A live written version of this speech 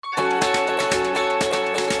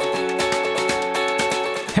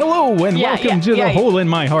Hello and welcome to the Hole in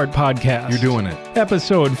My Heart podcast. You're doing it.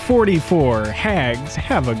 Episode 44, Hags,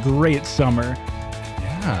 have a great summer.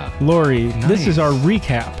 Yeah. Lori, Nice. This is our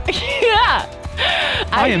recap. Yeah.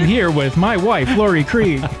 I am here with my wife, Lori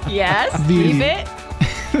Krieg, Yes, The- keep it.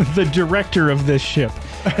 the director of this ship,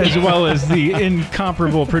 as well as the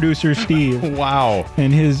incomparable producer, Steve, Wow.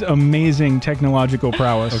 and his amazing technological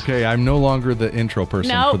prowess. Okay, I'm no longer the intro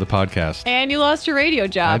person Nope. for the podcast. And you lost your radio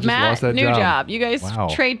job. I just Matt, lost that new job. You guys Wow.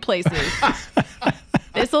 trade places.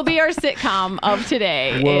 This will be our sitcom of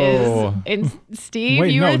today. Whoa. And Steve,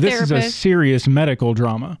 Wait, you're no, a this therapist. is a serious medical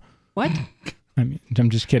drama. What? I mean, I'm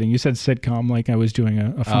just kidding. You said sitcom like I was doing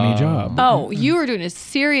a funny job. Oh, you were doing a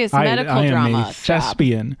serious medical I am drama a job.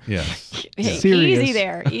 thespian. Yes. Hey, Serious. easy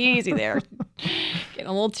there. Easy there. Getting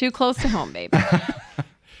a little too close to home, baby.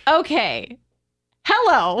 Okay.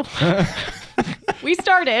 Hello. We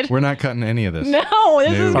started. We're not cutting any of this. No,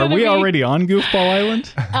 this is No. Are going to we be... already on Goofball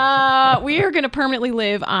Island? We are going to permanently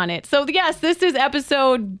live on it. So, yes, this is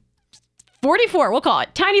episode 44. We'll call it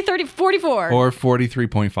Tiny 44. Or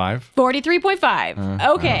 43.5. 43.5.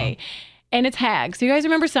 Okay. And it's Hags. Do you guys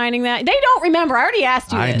remember signing that? They don't remember. I already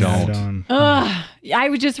asked you I this. don't. Ugh. I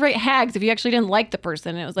would just write Hags if you actually didn't like the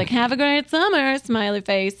person. It was like, have a great summer, smiley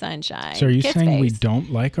face, sunshine. So are you kiss saying we face.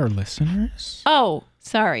 don't like our listeners? Oh,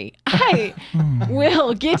 sorry. I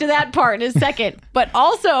will get to that part in a second. But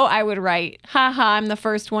also, I would write, haha, I'm the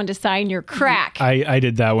first one to sign your crack. I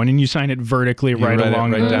did that one, and you signed it vertically right read it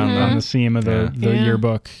along right down on the seam of the Yeah.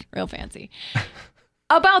 yearbook. Real fancy.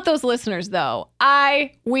 About those listeners, though,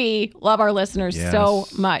 we love our listeners Yes. so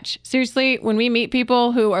much. Seriously, when we meet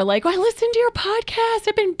people who are like, oh, I listened to your podcast,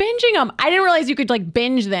 I've been binging them. I didn't realize you could like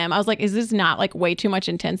binge them. I was like, is this not like way too much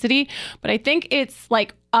intensity? But I think it's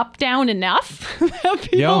like up, down enough that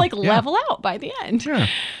people Yeah, like yeah. level out by the end. Yeah.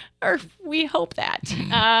 Or we hope that.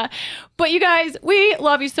 But you guys, we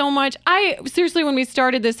love you so much. Seriously, when we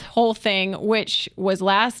started this whole thing, which was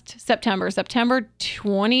last September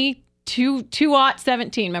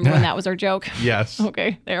 2017, remember when that was our joke? Yes.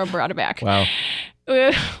 Okay, there, brought it back. Wow.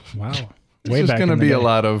 Uh, Wow. This is back going to in the be a day.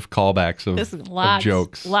 lot of callbacks of, This is of lots,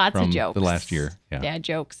 jokes lots from of jokes. the last year. Yeah. Dad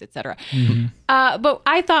jokes, etc. Mm-hmm. But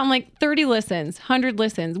I thought, I'm like 30 listens, 100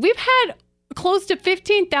 listens. We've had close to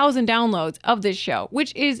 15,000 downloads of this show,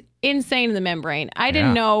 which is insane in the membrane. I didn't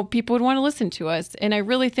Yeah. know people would want to listen to us, and I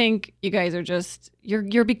really think you guys are just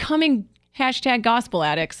you're becoming hashtag gospel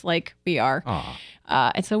addicts like we are,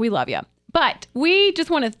 Aw. and so we love you. But we just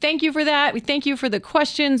want to thank you for that. We thank you for the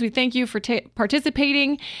questions. We thank you for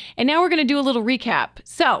participating. And now we're going to do a little recap.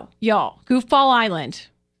 So, y'all, Goofball Island,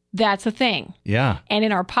 that's a thing. Yeah. And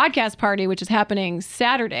in our podcast party, which is happening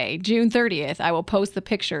Saturday, June 30th, I will post the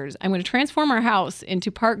pictures. I'm going to transform our house into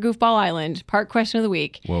part Goofball Island, part Question of the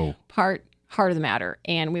Week, Whoa. part Heart of the Matter,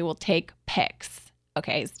 and we will take pics.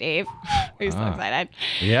 Okay, Steve, are you so excited?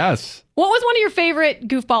 Yes. What was one of your favorite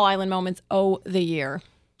Goofball Island moments the year?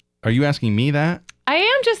 Are you asking me that? I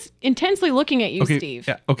am just intensely looking at you, Okay. Steve.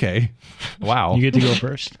 Yeah, okay. Wow. You get to go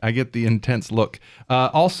first. I get the intense look.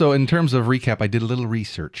 Also, in terms of recap, I did a little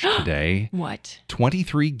research today. What?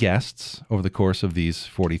 23 guests over the course of these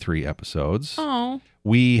 43 episodes. Oh,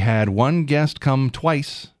 We had one guest come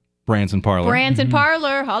twice, Branson Parlor. Branson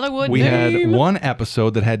Parlor, Hollywood. We had name. one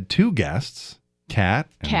episode that had two guests, Kat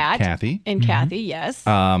and Kathy, and Kathy, yes.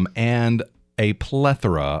 and a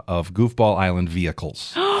plethora of Goofball Island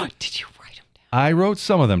vehicles. Did you write them down? I wrote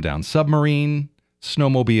some of them down. Submarine,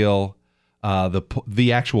 snowmobile,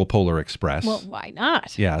 the actual Polar Express. Well, why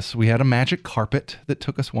not? Yes, we had a magic carpet that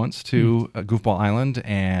took us once to Goofball Island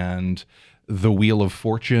and the Wheel of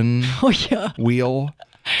Fortune Oh, yeah. wheel.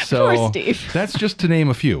 So Poor Steve. that's just to name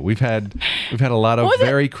a few. We've had a lot of What was it?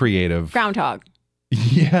 very creative. Groundhog.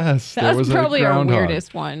 Yes, That there was was probably a our groundhog.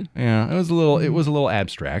 weirdest one. Yeah, it was a little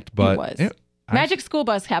abstract, but It was. Magic School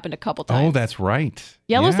Bus happened a couple times. Oh, that's right.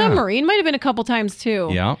 Yellow Yeah. Submarine might have been a couple times too.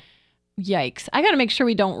 Yeah. Yikes. I got to make sure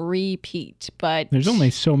we don't repeat, but There's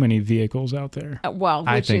only so many vehicles out there. well,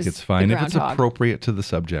 I which think is it's fine. the If it's groundhog. appropriate to the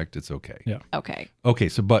subject, it's okay. Yeah. Okay. Okay,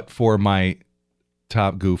 so but for my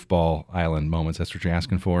top Goofball Island moments, that's what you're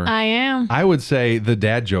asking for? I am. I would say the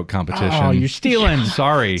dad joke competition. Oh, you're stealing.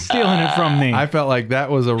 Sorry. Stealing it from me. I felt like that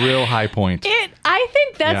was a real high point. I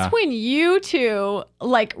think that's Yeah. when you two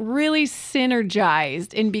like really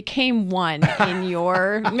synergized and became one in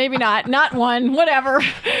your maybe not one, whatever.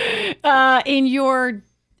 In your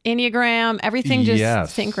Enneagram, everything just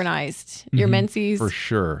Yes. synchronized. Your menses. For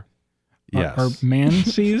sure. Yes. Our man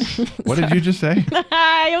sees. What did you just say?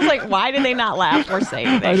 I was like, why did they not laugh or say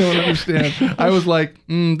anything? I don't understand. I was like,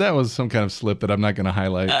 that was some kind of slip that I'm not going to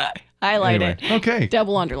highlight. Highlight Anyway, it. okay.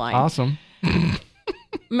 Double underline. Awesome.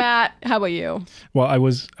 Matt, how about you? Well, I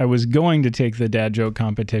was going to take the dad joke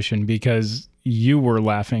competition because you were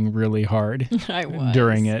laughing really hard I was.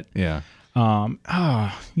 during it. Yeah. Sorry.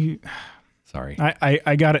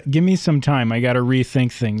 I got to give me some time. I got to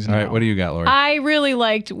rethink things now. All right. What do you got, Lori? I really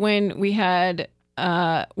liked when we had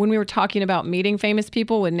when we were talking about meeting famous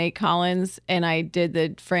people with Nate Collins, and I did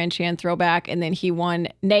the Fran Chan throwback, and then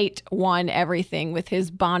Nate won everything with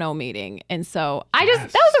his Bono meeting. And so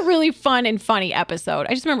that was a really fun and funny episode.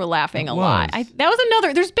 I just remember laughing a lot. That was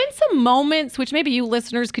another, there's been some moments, which maybe you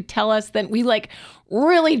listeners could tell us, that we like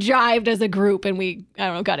really jived as a group, and we, I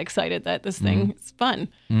don't know, got excited that this thing is fun.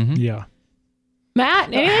 Mm-hmm. Yeah.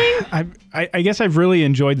 Matt, anything? I guess I've really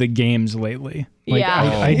enjoyed the games lately. Like,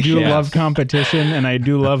 Yeah. I do love competition, and I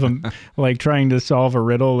do love like trying to solve a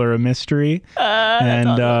riddle or a mystery. And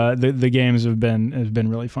awesome. the games have been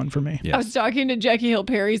really fun for me. Yes. I was talking to Jackie Hill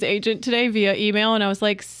Perry's agent today via email, and I was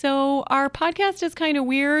like, so our podcast is kind of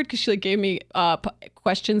weird, because she like gave me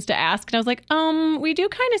questions to ask, and I was like, we do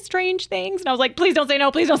kind of strange things, and I was like, please don't say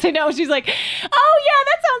no, please don't say no. She's like, oh yeah,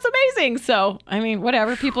 that sounds amazing. So I mean,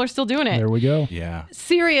 whatever, people are still doing it. There we go. Yeah.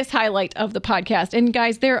 Serious highlight of the podcast, and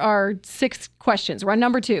guys, there are 6 questions. We're on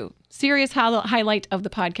number 2. Serious highlight of the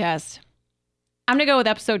podcast. I'm gonna go with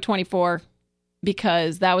episode 24,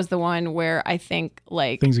 because that was the one where I think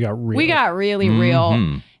like Things got real. we got really real.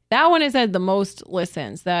 Mhm. That one has had the most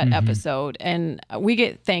listens, that episode, and we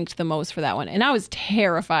get thanked the most for that one. And I was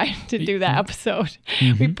terrified to do that episode.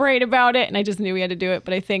 We prayed about it, and I just knew we had to do it.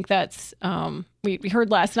 But I think that's, we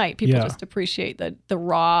heard last night, people just appreciate the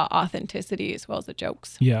raw authenticity as well as the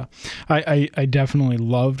jokes. Yeah. I definitely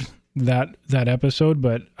loved that episode,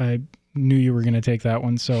 but I knew you were going to take that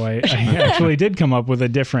one, so I actually did come up with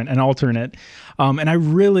an alternate. And I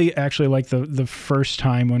really actually like the first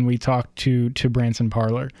time when we talked to Branson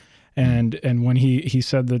Parlor, and when he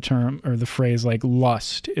said the term or the phrase like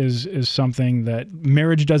lust is something that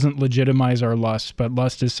marriage doesn't legitimize our lust, but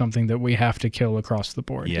lust is something that we have to kill across the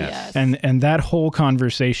board. Yes. And that whole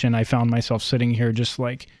conversation, I found myself sitting here just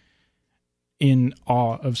like in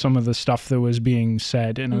awe of some of the stuff that was being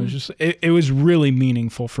said, and it was just it was really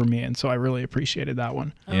meaningful for me, and so I really appreciated that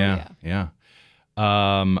one. Yeah.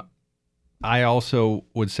 I also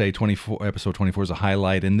would say episode 24 is a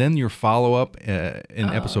highlight, and then your follow-up in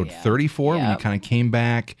episode 34 when you kind of came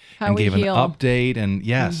back and gave an update, and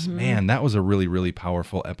yes, man, that was a really, really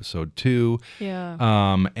powerful episode too.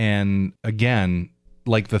 Yeah. And again,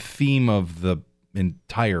 like the theme of the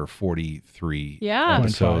entire 43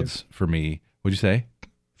 episodes for me. What'd you say?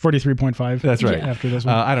 43.5. That's right. After this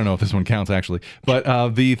one. I don't know if this one counts actually,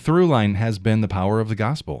 but the through line has been the power of the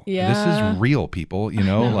gospel. Yeah. This is real, people. You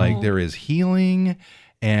know, like there is healing,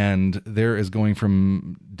 and there is going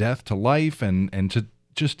from death to life, and to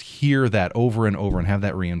just hear that over and over and have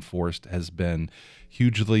that reinforced has been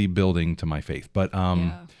hugely building to my faith. But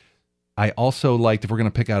I also liked, if we're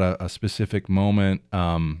going to pick out a specific moment,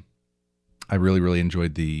 I really, really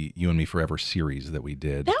enjoyed the You and Me Forever series that we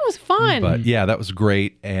did. That was fun. But yeah, that was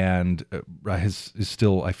great, and is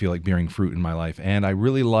still, I feel like, bearing fruit in my life. And I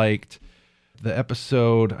really liked the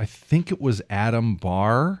episode, I think it was Adam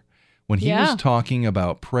Barr, when he was talking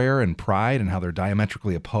about prayer and pride and how they're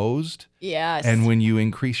diametrically opposed. Yes. And when you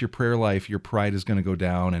increase your prayer life, your pride is going to go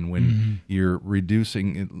down. And when you're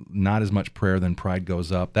reducing not as much prayer, then pride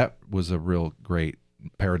goes up. That was a real great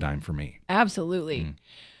paradigm for me. Absolutely.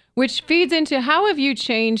 Which feeds into, how have you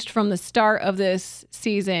changed from the start of this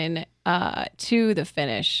season to the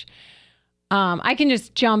finish? I can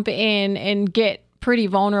just jump in and get pretty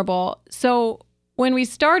vulnerable. So when we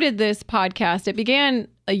started this podcast, it began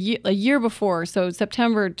a year before, so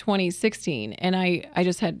September 2016, and I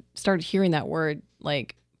just had started hearing that word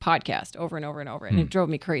like podcast over and over and over, and it drove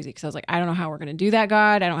me crazy, because I was like, I don't know how we're going to do that,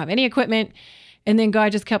 God. I don't have any equipment. And then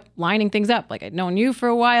God just kept lining things up. Like, I'd known you for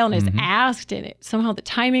a while, and I just asked, and somehow the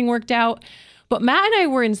timing worked out. But Matt and I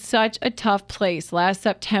were in such a tough place last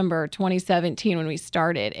September 2017 when we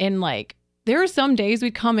started. And like, there are some days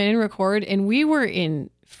we'd come in and record, and we were in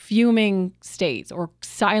fuming states or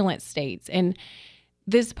silent states. And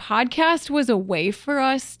this podcast was a way for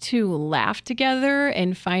us to laugh together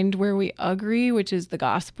and find where we agree, which is the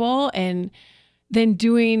gospel. And then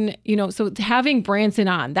doing, so having Branson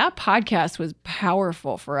on, that podcast was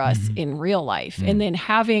powerful for us in real life. And then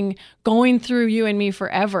going through You and Me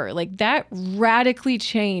Forever, like that radically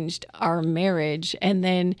changed our marriage. And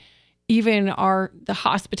then even the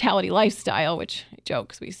hospitality lifestyle, which I joke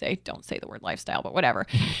because we say, don't say the word lifestyle, but whatever.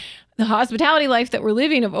 The hospitality life that we're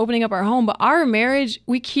living of opening up our home. But our marriage,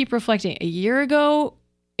 we keep reflecting. A year ago,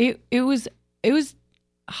 it was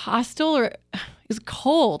hostile, or it was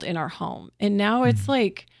cold in our home. And now it's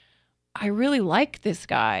like I really like this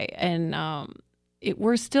guy. And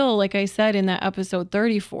we're still, like I said in that episode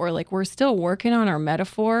 34, like we're still working on our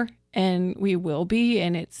metaphor, and we will be.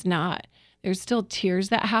 And it's not, there's still tears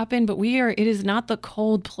that happen, but it is not the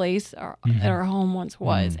cold place that our home once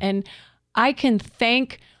was. And I can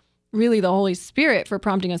thank really the Holy Spirit for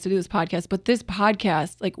prompting us to do this podcast. But this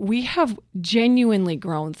podcast, like we have genuinely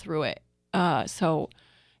grown through it. So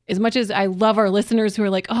as much as I love our listeners who are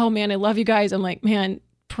like, oh man, I love you guys. I'm like, man,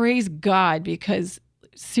 praise God, because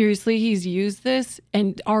seriously, he's used this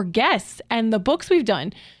and our guests and the books we've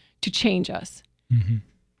done to change us. Mm-hmm.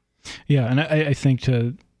 Yeah. And I think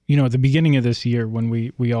at the beginning of this year, when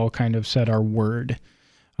we all kind of said our word,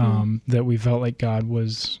 that we felt like God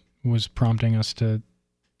was prompting us to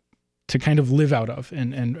kind of live out of.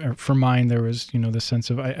 And for mine, there was, the sense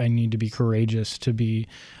of, I need to be courageous, to be,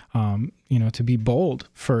 to be bold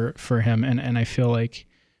for him. And I feel like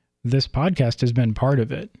this podcast has been part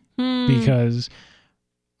of it because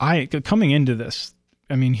coming into this,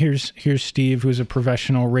 I mean, here's Steve, who's a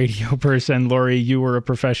professional radio person. Lori, you were a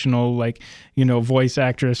professional, voice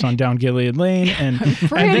actress on Down Gilead Lane. And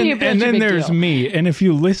then there's deal. Me. And if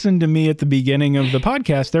you listen to me at the beginning of the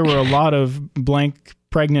podcast, there were a lot of blank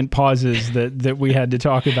pregnant pauses that we had to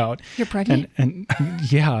talk about. You're pregnant? And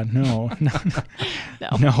yeah, no,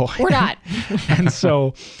 we're not. And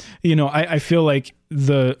so, I feel like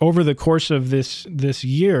over the course of this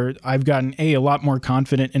year, I've gotten a lot more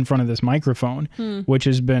confident in front of this microphone, which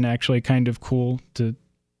has been actually kind of cool to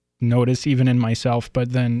notice even in myself.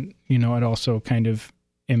 But then, it also kind of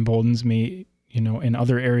emboldens me, in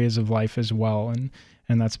other areas of life as well.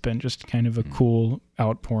 And that's been just kind of a cool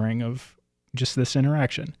outpouring of just this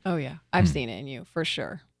interaction. Oh yeah. I've seen it in you for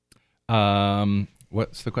sure.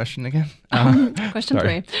 What's the question again? Question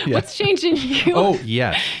 3. Yeah. What's changed in you? Oh,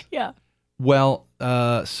 yes. Yeah. Well,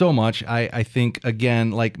 so much. I think,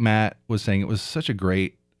 again, like Matt was saying, it was such a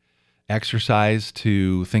great exercise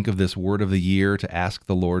to think of this word of the year, to ask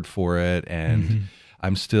the Lord for it. And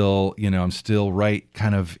I'm still right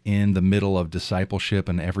kind of in the middle of discipleship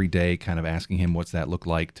and every day kind of asking him, what's that look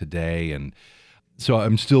like today? And so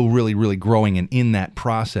I'm still really, really growing and in that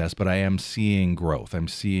process, but I am seeing growth. I'm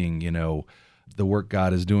seeing, the work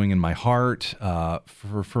God is doing in my heart.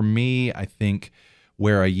 For me, I think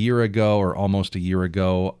where a year ago or almost a year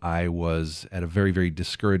ago, I was at a very, very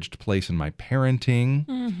discouraged place in my parenting.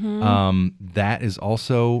 That is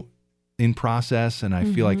also in process, and I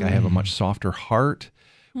feel like I have a much softer heart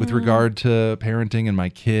with regard to parenting and my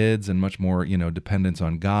kids, and much more, dependence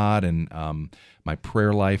on God. And my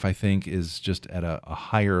prayer life, I think, is just at a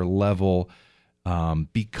higher level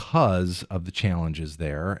because of the challenges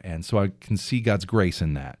there. And so I can see God's grace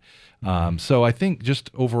in that. So I think just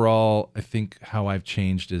overall, I think how I've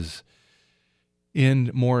changed is in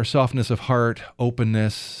more softness of heart,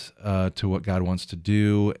 openness to what God wants to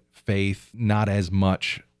do, faith, not as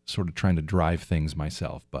much sort of trying to drive things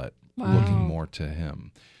myself, but looking more to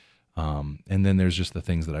him. And then there's just the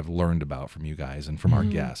things that I've learned about from you guys and from our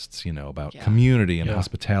guests, about community and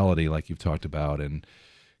hospitality, like you've talked about, and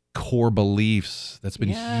core beliefs. That's been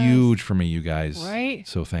huge for me, you guys. Right.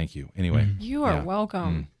 So thank you. Anyway. You are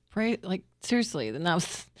welcome. Pray, seriously, and that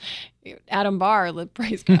was Adam Barr, the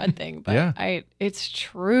praise God thing. But it's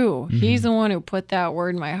true. He's the one who put that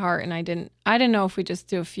word in my heart, and I didn't know if we just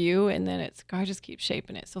do a few, and then God just keeps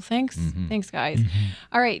shaping it. So thanks, guys.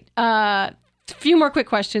 All right, a few more quick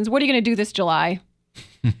questions. What are you going to do this July?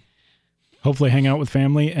 Hopefully, hang out with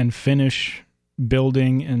family and finish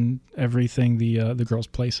building and everything the girls'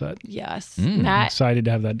 play set. Yes, I'm Matt, excited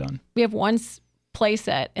to have that done. we have one play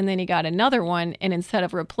set, and then he got another one, and instead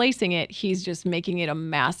of replacing it, he's just making it a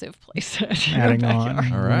massive play set. Adding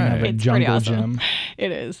on. All right. Have a It's jungle pretty awesome. gym.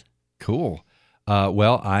 It is. Cool.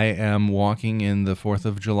 Well, I am walking in the 4th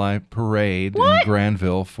of July parade in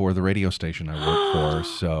Granville for the radio station I work for.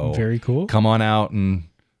 So Very cool. come on out and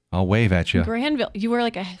I'll wave at you. Granville, you wear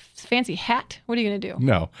like a fancy hat. What are you going to do?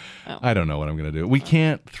 No, Oh. I don't know what I'm going to do. We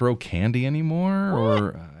can't throw candy anymore,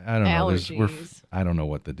 or I don't know. Allergies. I don't know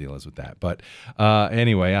what the deal is with that. But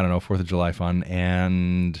anyway, I don't know. 4th of July fun.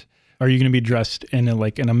 And Are you going to be dressed in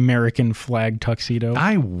an American flag tuxedo?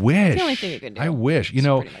 I wish. the only thing you could do. I wish. It's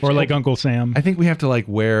pretty much Or it. like Uncle Sam? I think we have to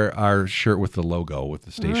wear our shirt with the logo, with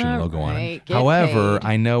the station All logo on it. right, get However, paid.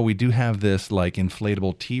 I know we do have this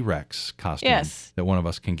inflatable T-Rex costume Yes. that one of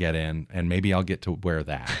us can get in, and maybe I'll get to wear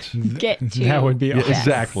that. Get to. That would be Yeah, awesome.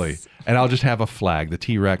 exactly. And I'll just have a flag, the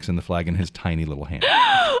T-Rex and the flag in his tiny little hand.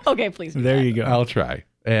 Okay, please. do There that. you go. I'll try.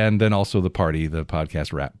 And then also the party, the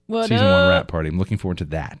podcast rap, What season 1 up? rap party. I'm looking forward to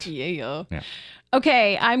that. Yeah. Yeah.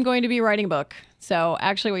 Okay, I'm going to be writing a book. So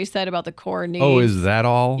actually what you said about the core needs. Oh, is that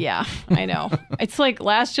all? Yeah, I know. It's like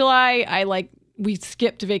last July, we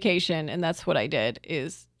skipped vacation and that's what I did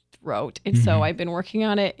is wrote. And so I've been working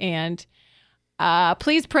on it and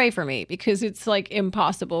please pray for me because it's like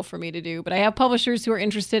impossible for me to do. But I have publishers who are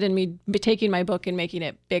interested in me taking my book and making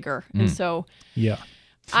it bigger. And so Yeah.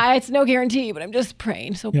 it's no guarantee, but I'm just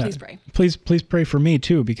praying. So Yeah. please pray. Please pray for me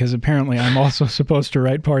too, because apparently I'm also supposed to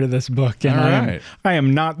write part of this book, and All right. I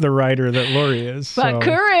am not the writer that Lori is. But so.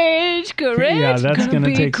 courage. Yeah, that's gonna gonna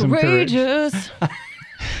be take some courage. courageous.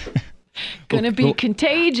 Gonna be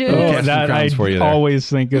contagious. Oh, Catch some that I crowns for you there. always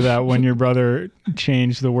think of that when your brother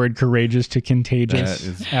changed the word courageous to contagious That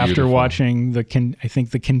is after beautiful. watching the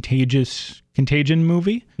Contagion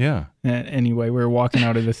movie. Yeah. Anyway, we were walking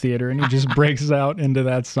out of the theater and he just breaks out into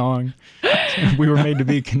that song. We were made to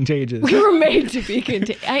be contagious. We were made to be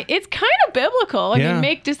contagious. It's kind of biblical. I Yeah. mean,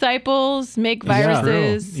 make disciples, make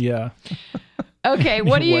viruses. Yeah. Okay,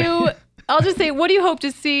 what do Way. you? I'll just say, what do you hope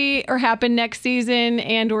to see or happen next season,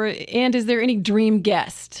 and is there any dream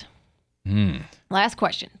guest? Last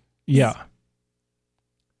question. Yeah.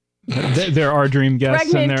 There are dream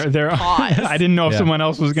guests, Pregnant and there. pause. I didn't know if Yeah. someone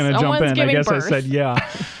else was going to jump Someone's in. I giving guess birth. I said yeah.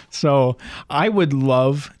 So I would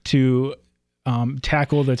love to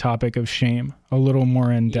tackle the topic of shame a little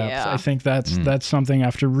more in depth. Yeah. I think that's something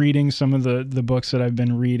after reading some of the books that I've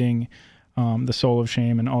been reading, The Soul of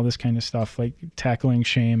Shame and all this kind of stuff. Like tackling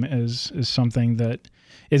shame is something that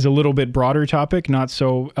is a little bit broader topic, not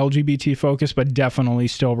so LGBT focused, but definitely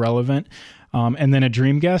still relevant. And then a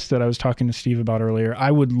dream guest that I was talking to Steve about earlier.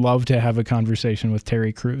 I would love to have a conversation with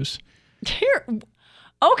Terry Crews. Here.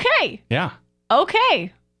 Okay. Yeah.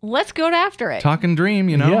 Okay. Let's go after it. Talking dream,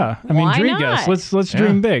 you know? Yeah, I mean, Why dream not? guest. Let's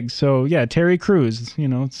dream big. So yeah, Terry Crews,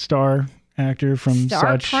 star actor from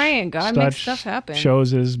Start such praying. God makes such stuff happen.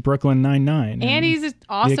 shows as Brooklyn Nine-Nine And he's an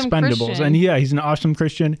awesome The Expendables, Christian. and yeah, he's an awesome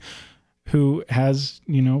Christian who has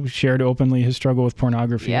shared openly his struggle with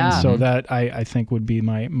pornography. Yeah. And so that I think would be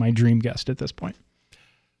my dream guest at this point.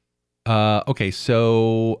 Okay,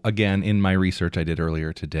 so again, in my research I did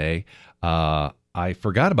earlier today, I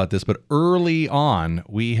forgot about this, but early on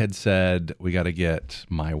we had said we got to get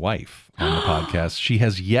my wife on the podcast. She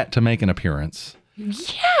has yet to make an appearance.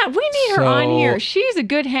 Yeah, we need her on So- here. She's a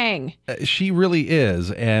good hang. She really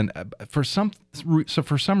is, and for some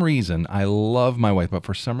reason, I love my wife, but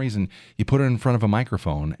for some reason, you put her in front of a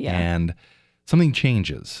microphone Yeah. and something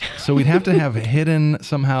changes. So we'd have to have hidden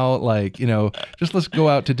somehow, just let's go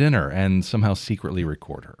out to dinner and somehow secretly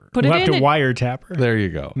record her. Put We'll it have in to the wiretap her. There you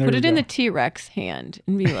go. There put you it in go. the T-Rex hand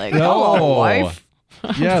and be like, Oh. "Hello, wife.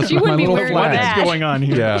 Yes, She with my wouldn't be little wearing flag. that. What's going on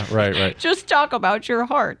here? Yeah, right. Just talk about your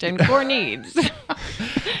heart and core needs."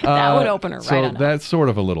 That would open her right So on up. that's sort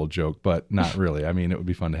of a little joke, but not really. I mean, it would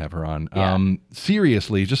be fun to have her on. Yeah.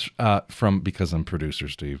 Seriously, just because I'm producer,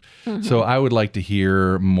 Steve. Mm-hmm. So I would like to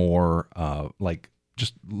hear more,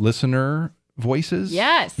 just listener voices.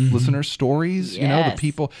 Yes. Listener stories. The Yes.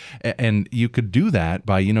 people, and you could do that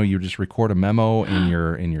by you just record a memo in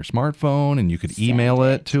your smartphone, and you could email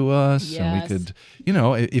it to us, and we Yes. could,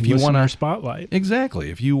 if you want Listener to. spotlight. Exactly.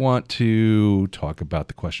 If you want to talk about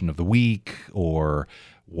the question of the week or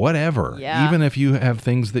whatever, Yeah. even if you have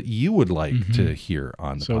things that you would like to hear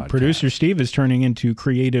on the So podcast. producer Steve is turning into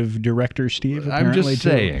creative director Steve. I'm Apparently just too.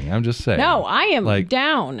 saying. I'm just saying. No, I am Like-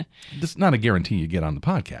 down. This is not a guarantee you get on the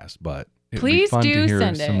podcast, but it'd Please be fun do to hear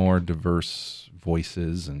send some it. more diverse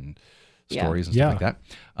voices and Yeah. stories and Yeah. stuff like that.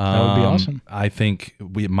 That would be awesome. I think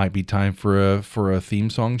it might be time for a theme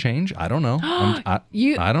song change. I don't know. I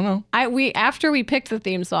don't know. After we picked the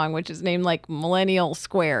theme song, which is named like Millennial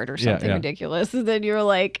Squared or something yeah. ridiculous, then you're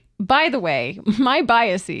like, by the way, my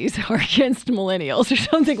biases are against millennials or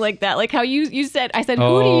something like that. Like how you said, I said, who do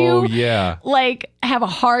Oh, you yeah. like have a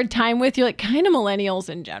hard time with? You're like kind of millennials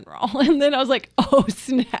in general. And then I was like, oh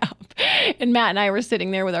snap. And Matt and I were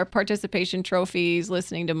sitting there with our participation trophies,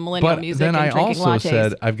 listening to millennial But music then and I drinking also lattes.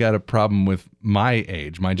 said I've got a problem with my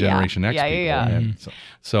age, my Generation X Yeah, people. yeah. And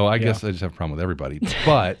so I guess I just have a problem with everybody.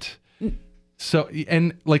 But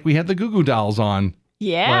like we had the Goo Goo Dolls on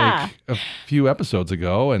yeah. like a few episodes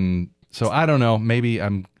ago, and so I don't know. Maybe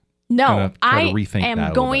I'm No, Gonna try I to rethink that a am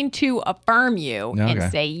little going to affirm you Okay. and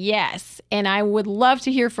say yes. And I would love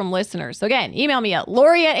to hear from listeners. So again, email me at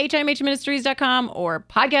Lori@HIMHministries.com or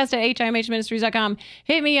podcast@HIMHministries.com.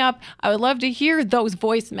 Hit me up. I would love to hear those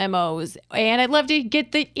voice memos. And I'd love to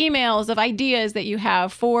get the emails of ideas that you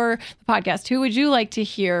have for the podcast. Who would you like to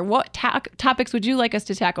hear? What topics would you like us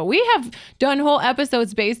to tackle? We have done whole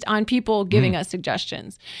episodes based on people giving us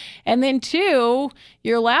suggestions. And then two,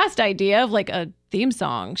 your last idea of like a theme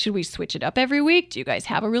song. Should we switch it up every week? Do you guys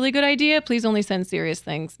have a really good idea? Please only send serious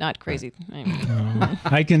things, not crazy.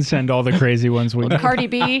 I can send all the crazy ones. Cardi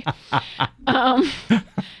B.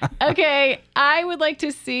 Okay, I would like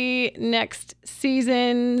to see next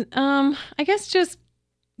season. I guess just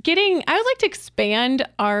I would like to expand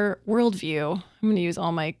our worldview. I'm going to use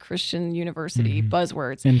all my Christian university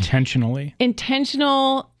buzzwords. Intentional,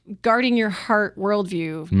 guarding your heart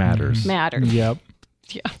worldview Matters. Yep.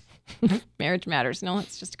 Yeah. Marriage Matters. No,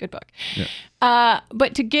 it's just a good book. Yeah.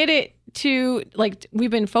 But to get it to, like, we've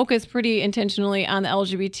been focused pretty intentionally on the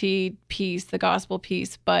LGBT piece, the gospel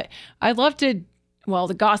piece, but I'd love to,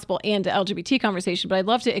 the gospel and the LGBT conversation, but I'd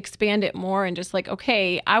love to expand it more and just like,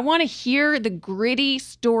 okay, I want to hear the gritty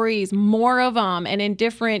stories, more of them, and in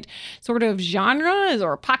different sort of genres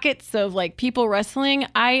or pockets of like people wrestling.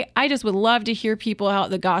 I just would love to hear people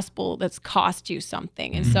out the gospel that's cost you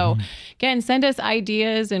something. And so again, send us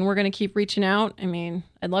ideas and we're going to keep reaching out. I mean,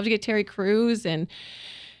 I'd love to get Terry Crews and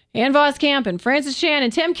Ann Voskamp and Francis Chan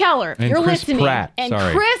and Tim Keller. And You're Chris listening. Pratt. And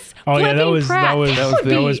Sorry. Chris Oh yeah, that was Pratt.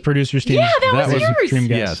 that was producer Steve. Yeah, that was yours. dream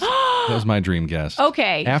Yes, guest. that was my dream guest.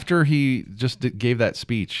 Okay. After he just gave that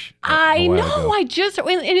speech. I a while know. ago. I just and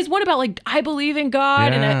it's one about like I believe in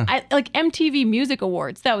God Yeah. and like MTV Music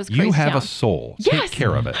Awards. That was crazy. You have town. a soul. Yes. Take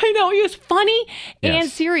care of it. I know. He was funny and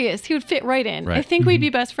Yes. serious. He would fit right in. Right. I think we'd be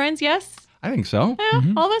best friends. Yes. I think so.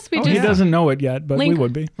 Yeah, all of us. We Oh, just He doesn't know it yet, but Link- we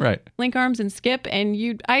would be. Right. link arms and skip, and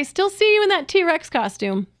you. I still see you in that T-Rex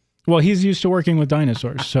costume. Well, he's used to working with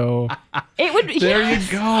dinosaurs, so It would. There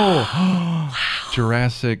yes. you go.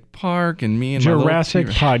 Jurassic Park and me and my Jurassic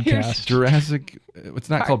little podcast. Jurassic. It's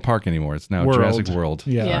not called Park anymore. It's now World. Jurassic World.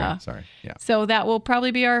 Yeah. Yeah. Sorry. Yeah. So that will probably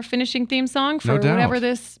be our finishing theme song for No doubt. whatever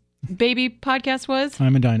this baby podcast was.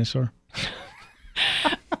 I'm a dinosaur.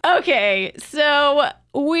 Okay, so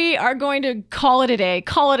we are going to call it a day,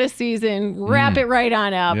 call it a season, wrap it right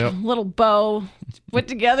on up. Yep. Little bow put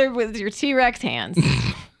together with your T-Rex hands.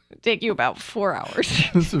 Take you about 4 hours.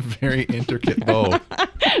 This is a very intricate bow.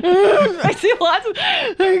 I see lots of.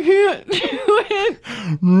 I can't do it.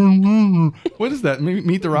 What is that?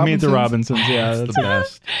 Meet the Robinsons? Meet the Robinsons. Yeah, That's that's the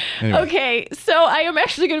best. Anyway. Okay, so I am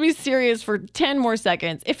actually going to be serious for 10 more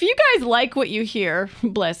seconds. If you guys like what you hear,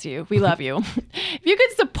 bless you. We love you. If you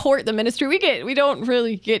could support the ministry, we don't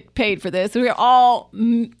really get paid for this. We're all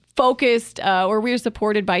focused or we're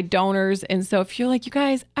supported by donors. And so if you're like, you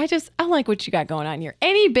guys, I like what you got going on here.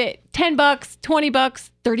 Any bit, $10, $20,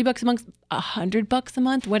 $30 a month, $100 a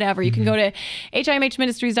month, whatever. You can go to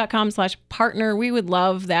himhministries.com/partner. We would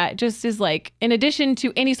love that. Just as like, in addition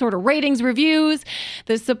to any sort of ratings, reviews,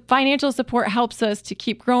 the financial support helps us to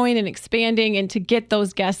keep growing and expanding and to get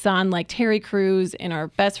those guests on like Terry Crews and our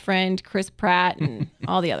best friend, Chris Pratt and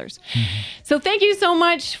all the others. So thank you so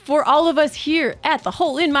much for all of us here at the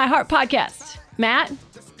Hole in My Heart podcast. Matt?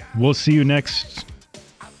 We'll see you next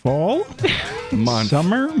fall,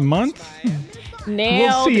 summer, month. Nailed.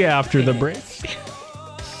 We'll see you after the break.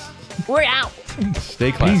 We're out.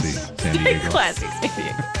 Stay classy, Peace. San Diego. Classic.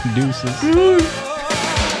 Deuces.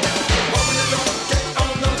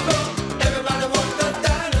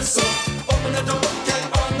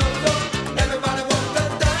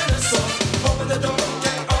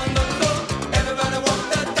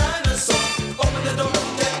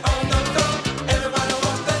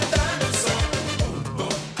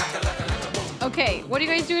 Okay, what are you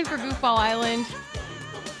guys doing for Goofball Island?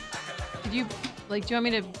 Did you do you want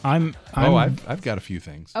me to? I've got a few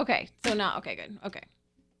things. Okay, so not okay. Good. Okay.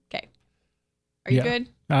 Are you good?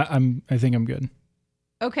 I think I'm good.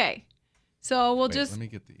 Okay, so we'll Wait, just. let me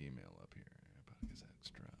get the email up here. Is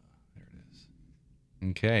extra? There it is.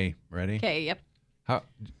 Okay, ready? Okay. Yep.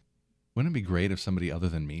 Wouldn't it be great if somebody other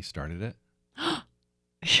than me started it? Huh?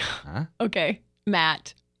 Okay,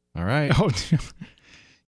 Matt. All right. Oh,